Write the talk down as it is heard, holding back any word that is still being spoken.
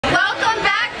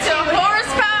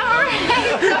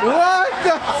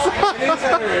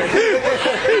I'm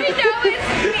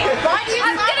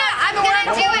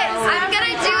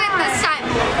gonna do it this time.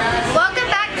 Welcome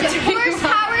back to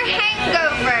Horsepower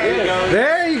Hangover.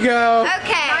 There you go.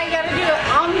 Okay. Now you gotta do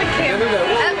it on the camera.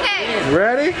 Okay.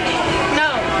 Ready? No.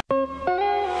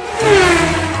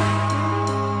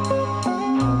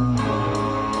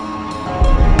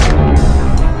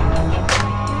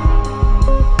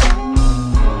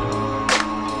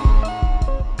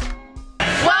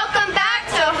 Welcome back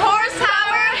to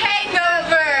Horsepower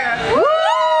Hangover. Woo!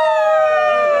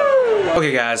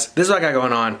 Okay guys, this is what I got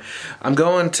going on. I'm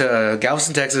going to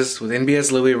Galveston, Texas with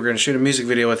NBS Louie. We're going to shoot a music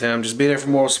video with him. Just be there for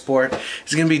moral support.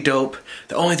 It's going to be dope.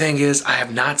 The only thing is I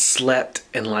have not slept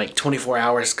in like 24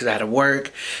 hours because I had to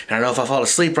work. And I know if I fall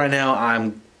asleep right now,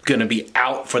 I'm going to be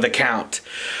out for the count.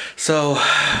 So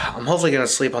I'm hopefully going to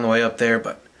sleep on the way up there,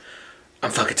 but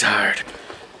I'm fucking tired.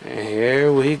 And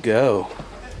here we go.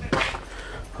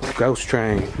 Ghost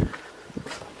train.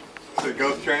 The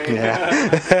ghost train?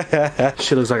 Yeah.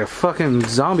 Shit looks like a fucking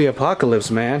zombie apocalypse,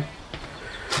 man.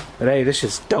 But hey, this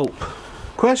shit's dope.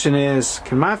 Question is,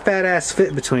 can my fat ass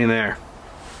fit between there?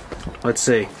 Let's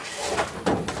see.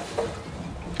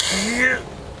 Yeah.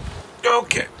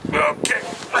 Okay. Okay.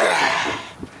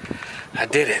 I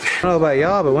did it. I don't know about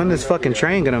y'all, but when this fucking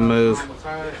train gonna move?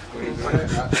 I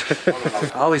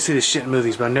always see this shit in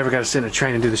movies, but I never got to sit in a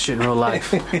train and do this shit in real life.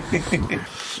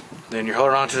 Then you're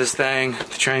holding on to this thing,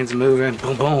 the train's moving,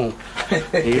 boom, boom.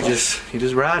 You're just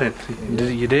riding.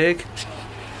 You dig?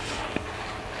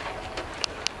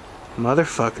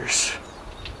 Motherfuckers.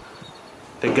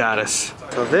 They got us.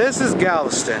 So this is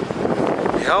Galveston,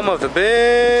 the home of the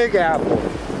Big Apple.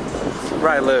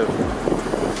 Right, Lou?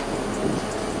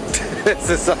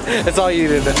 That's all you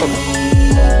need to know.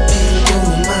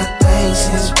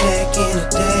 Since back in the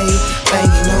day,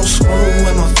 banging on screw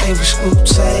with my favorite screw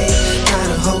tape.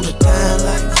 Gotta hold it down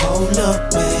like hold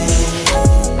up,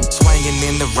 man. Swinging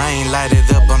in the rain, light it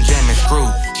up, I'm jamming screw.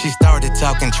 She started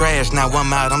talking trash, now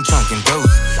I'm out, I'm chunking deuce.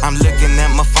 I'm looking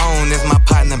at my phone as my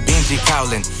partner Benji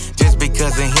calling. Just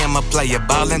because of him, I play a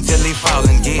ball until he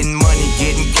falling. Getting money,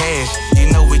 getting cash, you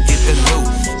know we get the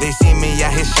loot. They see me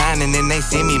out here shining and they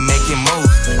see me making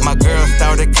moves. My girl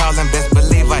started calling, best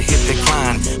believe I hit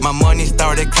decline. My money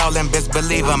started calling, best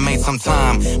believe I made some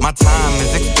time. My time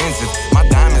is expensive, my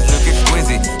diamonds look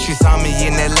exquisite. She saw me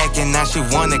in that lack and now she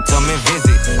wanna come and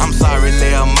visit. I'm sorry,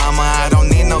 little mama, I don't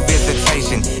need no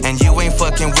visitation. And you ain't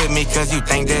fucking with me cause you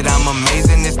think that I'm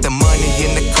amazing. It's the money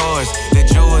in the cars, the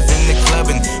jewels in the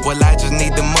clubbing. Well, I just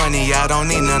need the money, I don't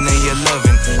need none of your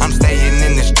loving. I'm staying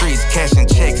in the streets, cashing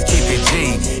checks, keep it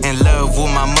G. In love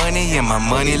with my money and my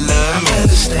money love me. I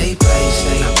better stay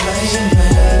blazing,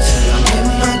 till I'm in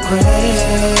my grave.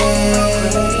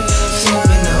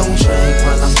 Sipping on drink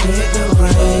while I'm with the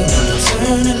rain. I'm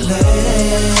turning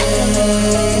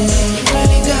lane. You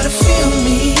really gotta feel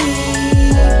me.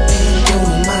 Been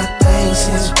doing my thing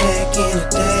since back in the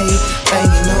day.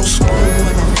 Banging on screw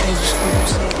with my favorite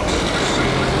screws.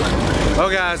 Oh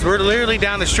guys, we're literally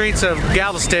down the streets of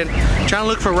Galveston trying to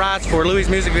look for rides for Louie's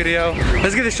music video.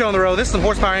 Let's get this show on the road. This is some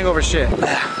Horsepower Hangover shit.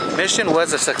 Mission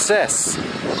was a success.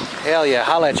 Hell yeah,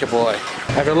 holla at your boy.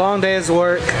 After a long day's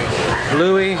work,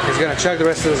 Louie is gonna chug the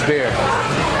rest of this beer.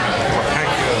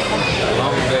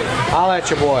 Holla at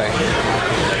your boy.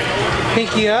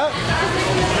 Pinky up.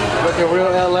 Like a real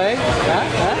LA.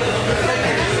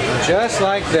 Just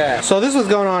like that. So this is what's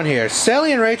going on here.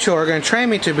 Sally and Rachel are going to train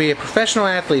me to be a professional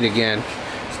athlete again.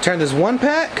 Turn this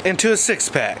 1-pack into a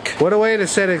 6-pack. What a way to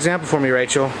set an example for me,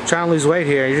 Rachel. Trying to lose weight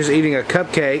here. You're just eating a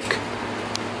cupcake.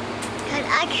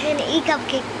 I can eat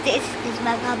cupcake. This is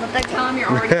my birthday. Tell him you're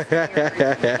already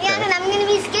Yeah, and I'm going to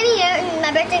be skinnier, and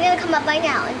my birthday's going to come up by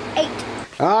now in 8.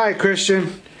 Alright,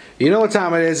 Christian. You know what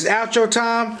time it is. Outro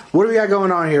time. What do we got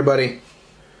going on here, buddy?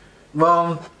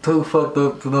 Mom, too fucked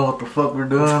up to know what the fuck we're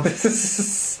doing.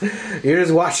 You're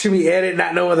just watching me edit,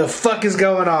 not know what the fuck is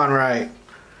going on, right?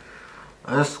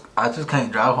 I just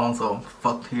can't drive home, so I'm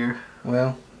fucked here.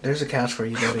 Well, there's a couch for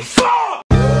you, buddy.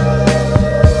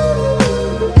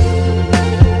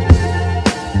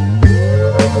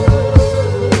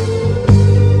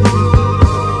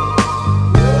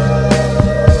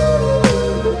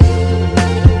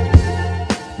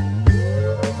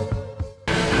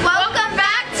 Welcome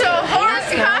back to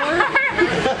Horsepower.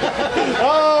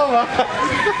 Oh my.